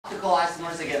optical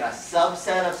isomers, again, a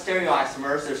subset of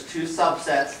stereoisomers. There's two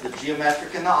subsets, the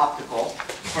geometric and the optical.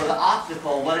 For the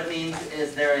optical, what it means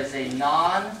is there is a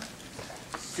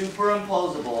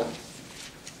non-superimposable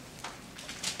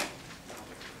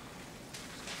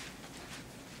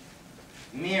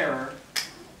mirror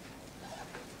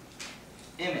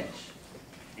image.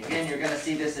 Again, you're going to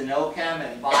see this in OChem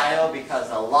and bio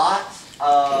because a lot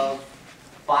of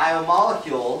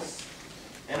biomolecules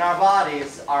in our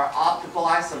bodies are optical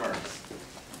isomers.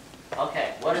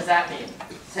 Okay, what does that mean?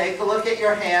 Take a look at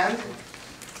your hand,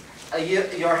 your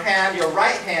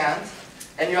right hand,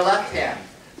 and your left hand.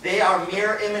 They are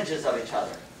mirror images of each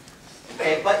other.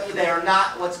 Okay, but they are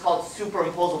not what's called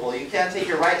superimposable. You can't take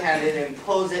your right hand and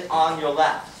impose it on your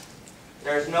left.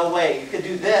 There's no way. You could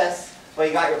do this, but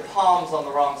you got your palms on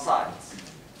the wrong sides.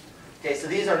 Okay, so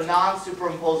these are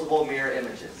non-superimposable mirror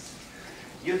images.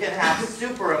 You can have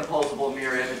superimposable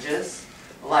mirror images,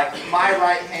 like my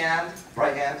right hand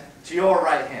to your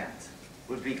right hand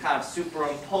would be kind of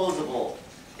superimposable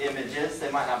images.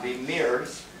 They might not be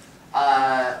mirrors.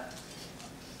 Other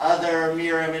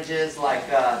mirror images like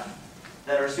that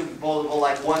are superimposable,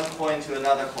 like one coin to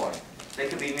another coin. They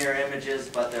could be mirror images,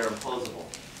 but they're imposable.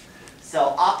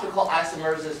 So optical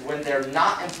isomers is when they're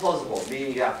not imposable,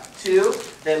 meaning you have two,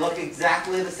 they look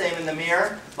exactly the same in the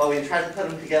mirror, but when you try to put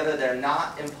them together, they're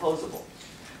not imposable.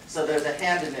 So there's a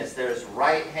handedness. There's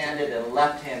right-handed and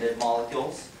left-handed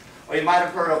molecules. Or you might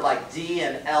have heard of like D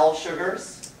and L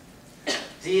sugars.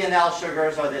 D and L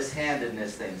sugars are this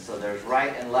handedness thing. So there's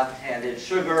right and left-handed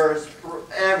sugars,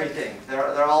 everything.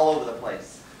 They're all over the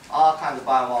place. All kinds of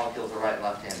biomolecules are right and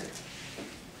left-handed.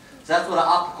 So that's what an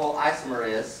optical isomer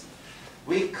is.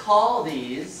 We call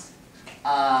these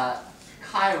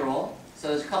chiral. So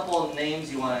there's a couple of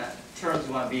terms you want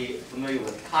to be familiar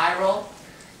with: chiral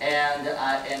and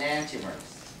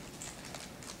enantiomers.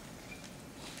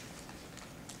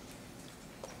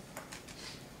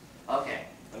 Okay,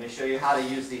 let me show you how to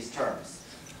use these terms.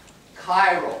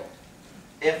 Chiral.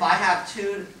 If I have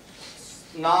two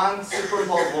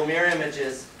non-superimposable mirror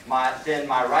images, then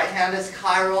my right hand is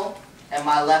chiral and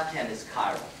my left hand is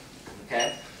chiral.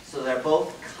 Okay. So they're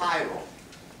both chiral.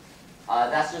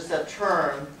 That's just a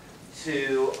term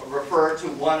to refer to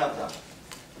one of them.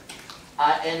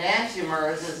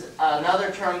 Enantiomers is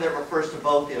another term that refers to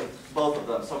both of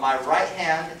them. So my right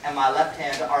hand and my left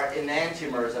hand are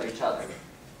enantiomers of each other.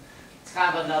 It's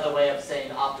kind of another way of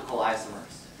saying optical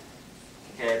isomers.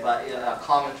 Okay, but a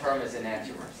common term is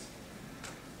enantiomers.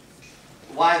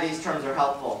 Why these terms are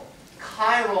helpful?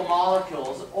 Chiral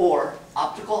molecules, or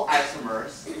optical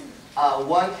isomers,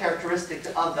 one characteristic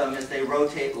of them is they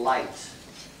rotate light.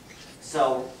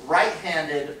 So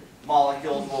right-handed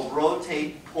molecules will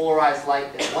rotate polarized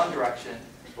light in one direction.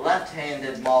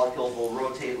 Left-handed molecules will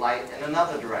rotate light in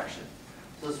another direction.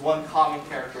 So this is one common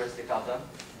characteristic of them.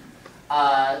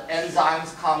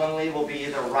 Enzymes commonly will be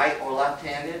either right or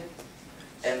left-handed.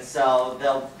 And so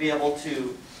they'll be able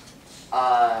to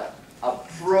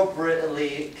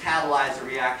appropriately catalyze a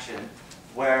reaction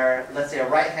where, let's say, a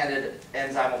right-handed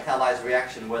enzyme will catalyze a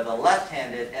reaction where the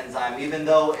left-handed enzyme, even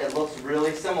though it looks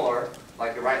really similar,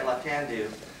 like your right and left hand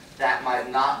do, that might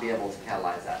not be able to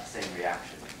catalyze that same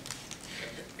reaction.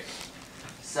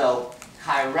 So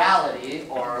chirality,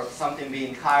 or something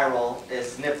being chiral,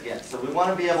 is significant. So we want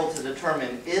to be able to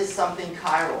determine, is something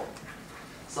chiral?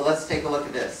 So let's take a look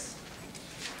at this.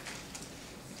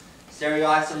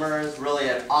 Stereoisomer is really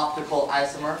an optical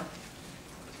isomer.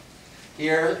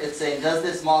 Here it's saying, does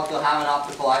this molecule have an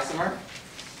optical isomer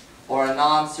or a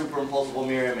non-superimposable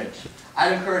mirror image?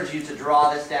 I'd encourage you to draw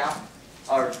this down,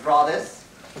 or draw this.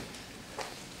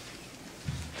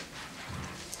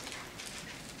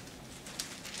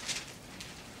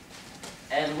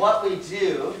 And what we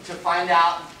do to find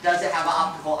out, does it have an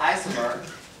optical isomer,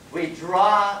 we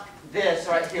draw this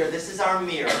right here. This is our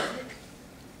mirror.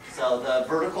 So the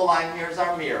vertical line here is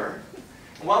our mirror.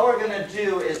 And what we're going to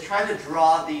do is try to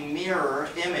draw the mirror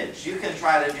image. You can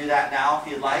try to do that now if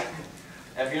you'd like.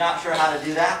 If you're not sure how to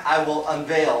do that, I will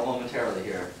unveil momentarily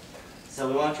here. So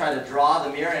we want to try to draw the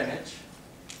mirror image.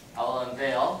 I will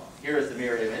unveil. Here is the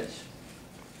mirror image.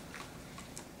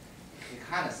 You can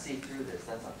kind of see through this.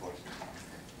 That's unfortunate.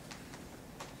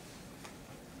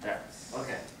 There.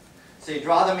 Okay. So you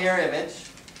draw the mirror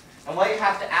image. And what you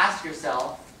have to ask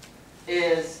yourself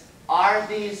is, are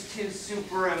these two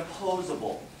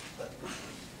superimposable?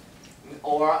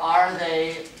 Or are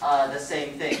they the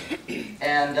same thing?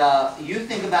 And you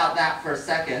think about that for a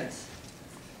second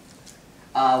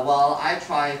while I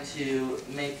try to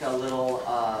make a little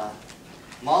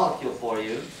molecule for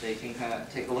you that you can kind of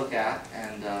take a look at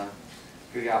and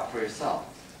figure out for yourself.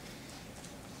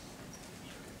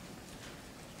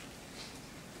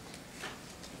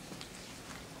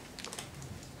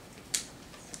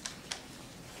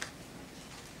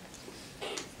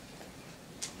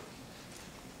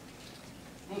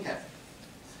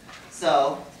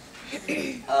 So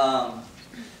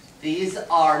these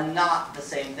are not the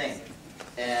same thing.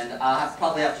 And I'll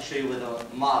probably have to show you with a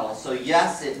model. So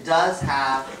yes, it does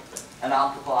have an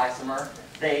optical isomer.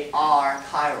 They are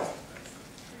chiral.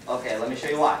 Okay, let me show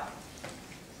you why.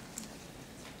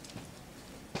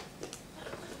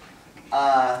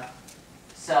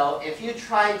 So if you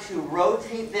try to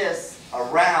rotate this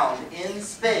around in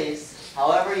space,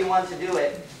 however you want to do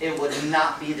it, it would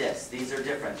not be this. These are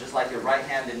different, just like your right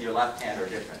hand and your left hand are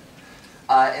different.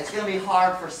 It's going to be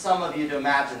hard for some of you to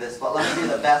imagine this, but let me do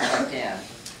the best I can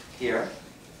here.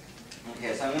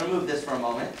 Okay, so I'm going to move this for a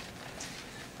moment.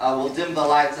 We'll dim the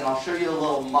lights and I'll show you a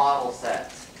little model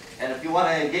set. And if you want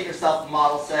to get yourself a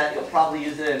model set, you'll probably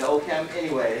use it in OChem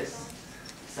anyways.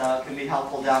 So it can be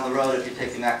helpful down the road if you're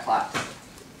taking that class.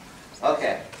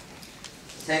 Okay,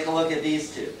 take a look at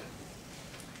these two.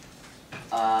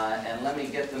 And let me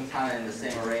get them kind of in the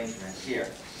same arrangement here.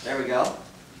 There we go.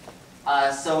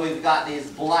 So we've got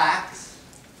these blacks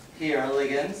here,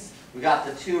 ligands. We've got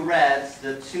the two reds,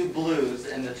 the two blues,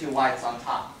 and the two whites on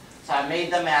top. So I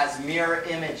made them as mirror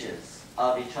images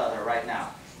of each other right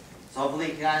now. So hopefully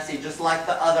you can kind of see, just like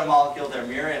the other molecule, they're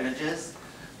mirror images.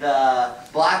 The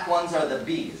black ones are the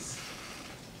B's.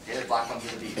 Okay, the black ones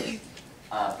are the B's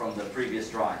from the previous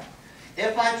drawing.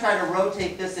 If I try to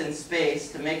rotate this in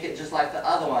space to make it just like the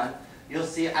other one, you'll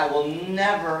see I will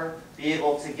never be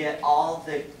able to get all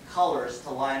the colors to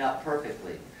line up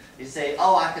perfectly. You say,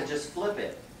 oh, I could just flip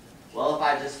it. Well, if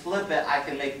I just flip it, I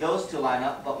can make those two line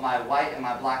up, but my white and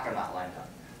my black are not lined up.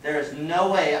 There is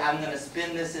no way I'm going to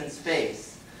spin this in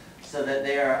space so that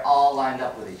they are all lined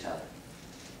up with each other.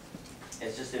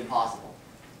 It's just impossible.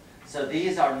 So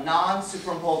these are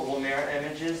non-superimposable mirror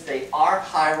images. They are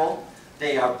chiral.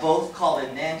 They are both called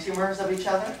enantiomers of each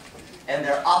other, and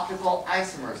they're optical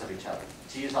isomers of each other,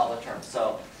 to use all the terms.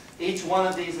 So each one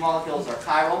of these molecules are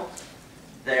chiral.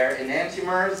 They're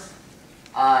enantiomers,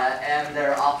 and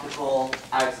they're optical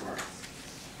isomers.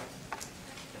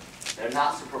 They're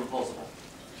not superimposable.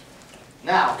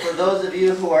 Now, for those of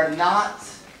you who are not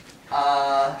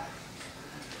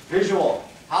visual,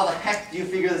 how the heck do you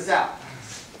figure this out?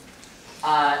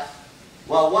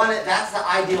 Well, that's the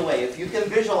ideal way. If you can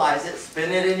visualize it,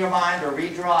 spin it in your mind, or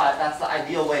redraw it, that's the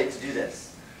ideal way to do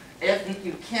this. If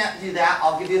you can't do that,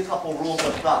 I'll give you a couple rules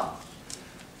of thumb.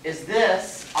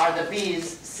 Are the B's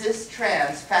cis,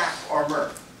 trans, FAC, or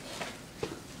mer?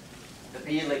 The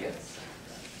B ligands.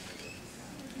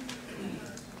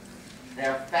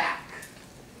 They're FAC.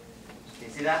 You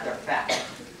see that? They're FAC.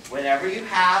 Whenever you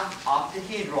have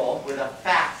octahedral with a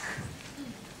FAC,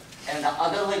 and the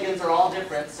other ligands are all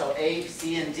different, so A,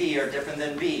 C, and D are different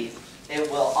than B, it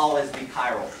will always be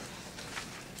chiral.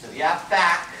 So if you have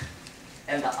FAC,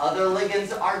 and the other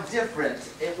ligands are different,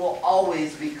 it will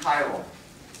always be chiral.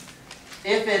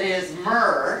 If it is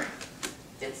mer,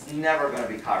 it's never going to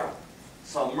be chiral.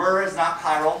 So mer is not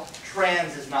chiral,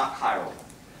 trans is not chiral.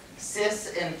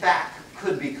 Cis and FAC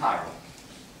could be chiral.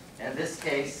 In this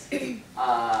case,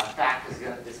 FAC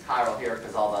is chiral here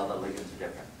because all the other ligands are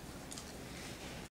different.